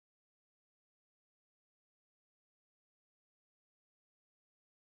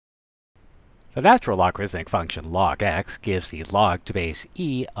The natural logarithmic function log x gives the log to base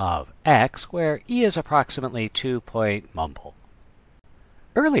e of x, where e is approximately 2 mumble.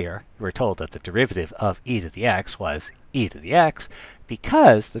 Earlier, we were told that the derivative of e to the x was e to the x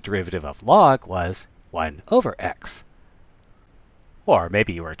because the derivative of log was 1 over x. Or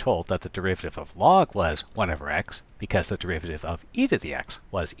maybe you were told that the derivative of log was 1 over x because the derivative of e to the x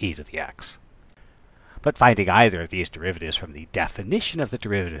was e to the x. But finding either of these derivatives from the definition of the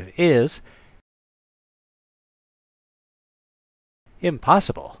derivative is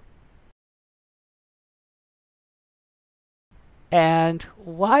impossible. And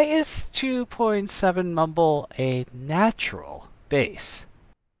why is 2.7 mumble a natural base?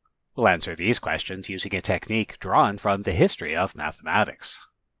 We'll answer these questions using a technique drawn from the history of mathematics.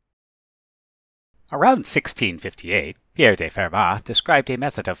 Around 1658, Pierre de Fermat described a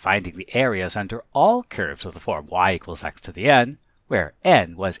method of finding the areas under all curves of the form y equals x to the n, where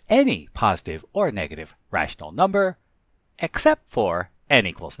n was any positive or negative rational number, except for n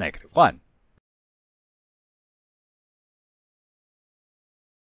equals -1.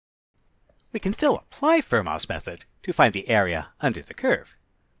 We can still apply Fermat's method to find the area under the curve.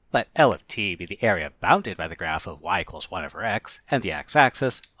 Let L of t be the area bounded by the graph of y equals 1 over x and the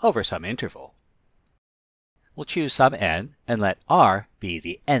x-axis over some interval. We'll choose some n and let r be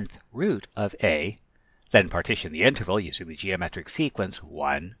the nth root of a, then partition the interval using the geometric sequence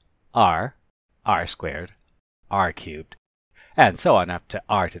 1, r, r squared, r cubed, and so on up to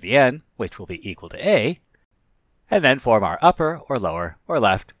r to the n, which will be equal to a, and then form our upper or lower or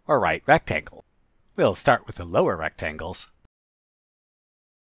left or right rectangle. We'll start with the lower rectangles.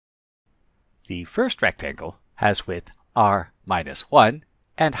 The first rectangle has width r minus 1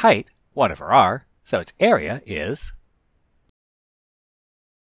 and height 1 over r, so its area is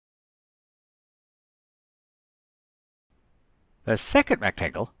the second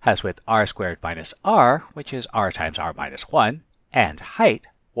rectangle has width r squared minus r, which is r times r minus 1, and height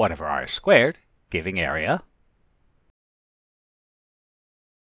 1 over r squared, giving area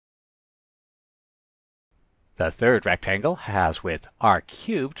The third rectangle has width r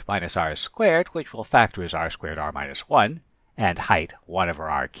cubed minus r squared, which will factor as r squared r minus 1, and height 1 over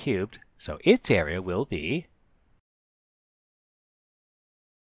r cubed, so its area will be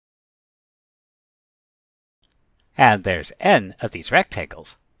and there's n of these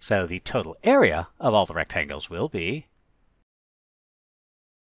rectangles, so the total area of all the rectangles will be,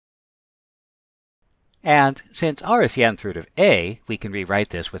 and since r is the nth root of a, we can rewrite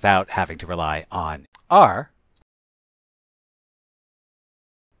this without having to rely on r.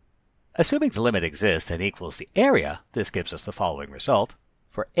 Assuming the limit exists and equals the area, this gives us the following result.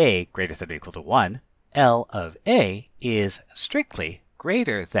 For a greater than or equal to 1, L of a is strictly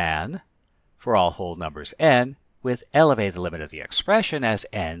greater than, for all whole numbers n, with L of a the limit of the expression as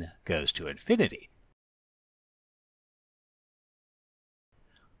n goes to infinity.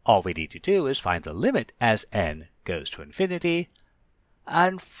 All we need to do is find the limit as n goes to infinity.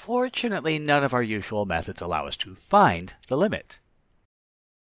 Unfortunately, none of our usual methods allow us to find the limit.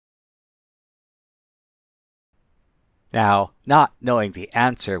 Now, not knowing the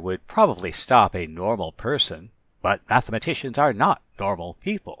answer would probably stop a normal person, but mathematicians are not normal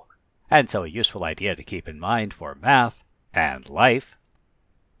people, and so a useful idea to keep in mind for math and life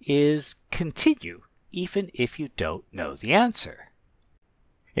is continue even if you don't know the answer.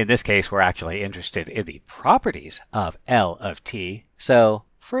 In this case, we're actually interested in the properties of L of t, so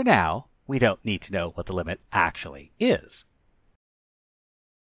for now, we don't need to know what the limit actually is.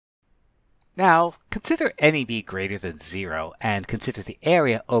 Now, consider any b greater than 0 and consider the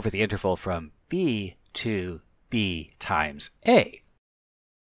area over the interval from b to b times a.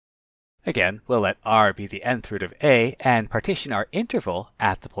 Again, we'll let r be the nth root of a and partition our interval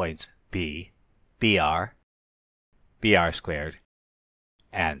at the points b, br, br squared,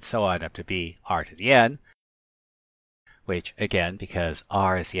 and so on up to b r to the n, which again, because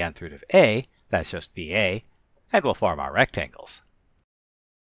r is the nth root of a, that's just ba, and we'll form our rectangles.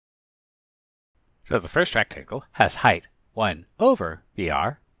 So the first rectangle has height 1 over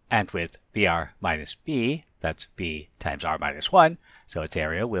br, and width br minus b, that's b times r minus 1, so its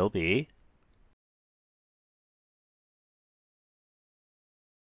area will be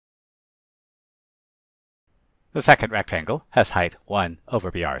the second rectangle has height 1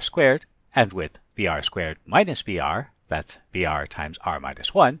 over br squared, and width br squared minus br, that's br times r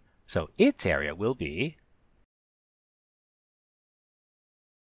minus 1, so its area will be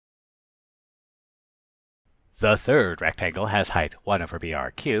the third rectangle has height 1 over br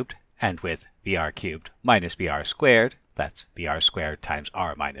cubed, and width br cubed minus br squared, that's br squared times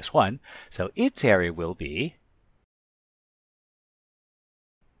r minus 1, so its area will be,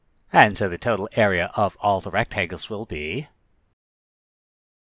 And so the total area of all the rectangles will be,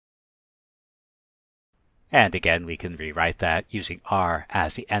 and again we can rewrite that using r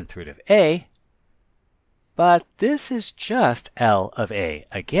as the nth root of a, but this is just L of a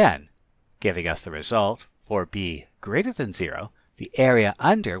again, giving us the result for b greater than 0, the area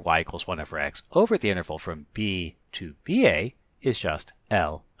under y equals 1 over x over the interval from b to ba is just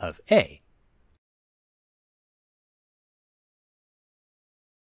L of a.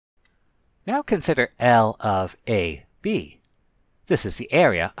 Now consider L of AB. This is the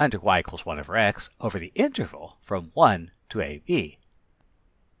area under y equals 1 over x over the interval from 1 to AB.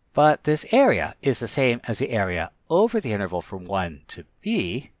 But this area is the same as the area over the interval from 1 to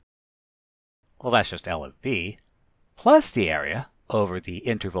b, well that's just L of b, plus the area over the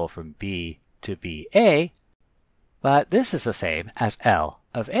interval from b to ba, but this is the same as L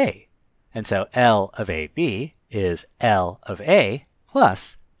of a. And so L of AB is L of a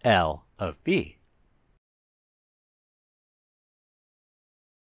plus L of b.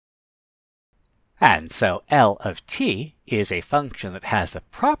 And so L of t is a function that has the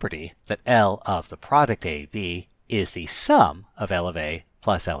property that L of the product AB is the sum of L of a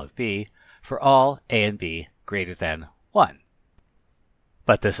plus L of b for all a and b greater than 1.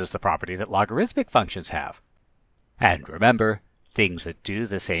 But this is the property that logarithmic functions have. And remember, things that do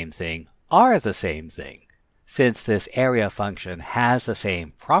the same thing are the same thing. Since this area function has the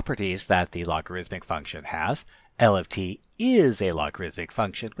same properties that the logarithmic function has, L of t is a logarithmic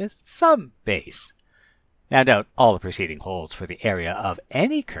function with some base. Now note, all the preceding holds for the area of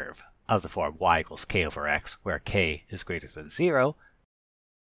any curve of the form y equals k over x, where k is greater than 0.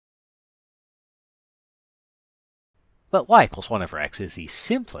 But y equals 1 over x is the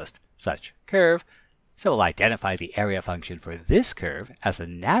simplest such curve, so we'll identify the area function for this curve as a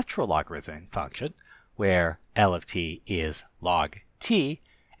natural logarithmic function, where L of t is log t,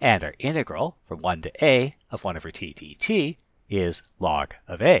 and our integral from 1 to a of 1 over t dt is log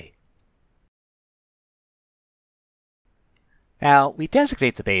of a. Now, we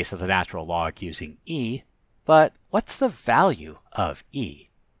designate the base of the natural log using e, but what's the value of e?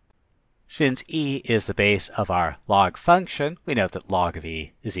 Since e is the base of our log function, we note that log of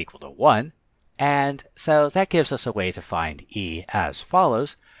e is equal to 1, and so that gives us a way to find e as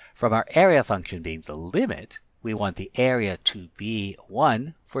follows. From our area function being the limit, we want the area to be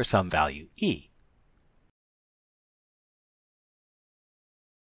 1 for some value e.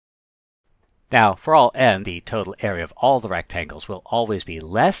 Now, for all n, the total area of all the rectangles will always be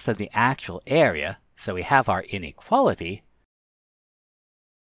less than the actual area, so we have our inequality.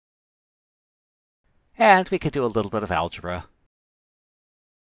 And we can do a little bit of algebra.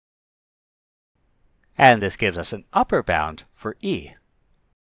 And this gives us an upper bound for e.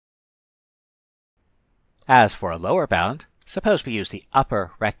 As for a lower bound, suppose we use the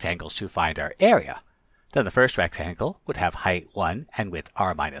upper rectangles to find our area. Then the first rectangle would have height 1 and width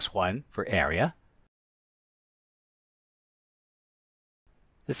r minus 1 for area.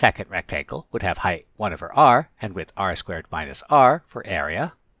 The second rectangle would have height 1 over r and width r squared minus r for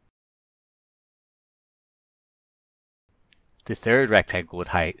area. The third rectangle would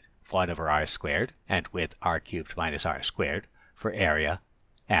height 1 over r squared and width r cubed minus r squared for area,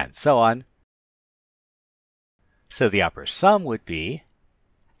 and so on. So the upper sum would be,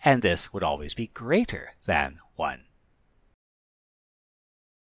 and this would always be greater than 1.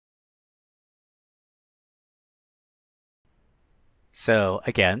 So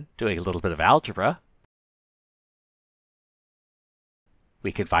again, doing a little bit of algebra,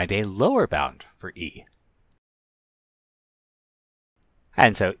 we can find a lower bound for e.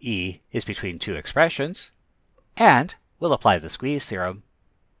 And so e is between two expressions, and we'll apply the squeeze theorem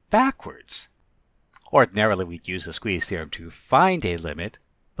backwards. Ordinarily, we'd use the squeeze theorem to find a limit,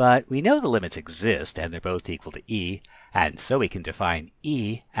 but we know the limits exist and they're both equal to e, and so we can define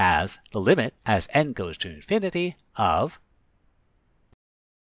e as the limit as n goes to infinity of,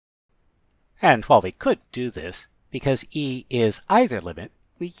 and while we could do this, because e is either limit,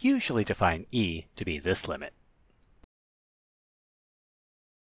 we usually define e to be this limit.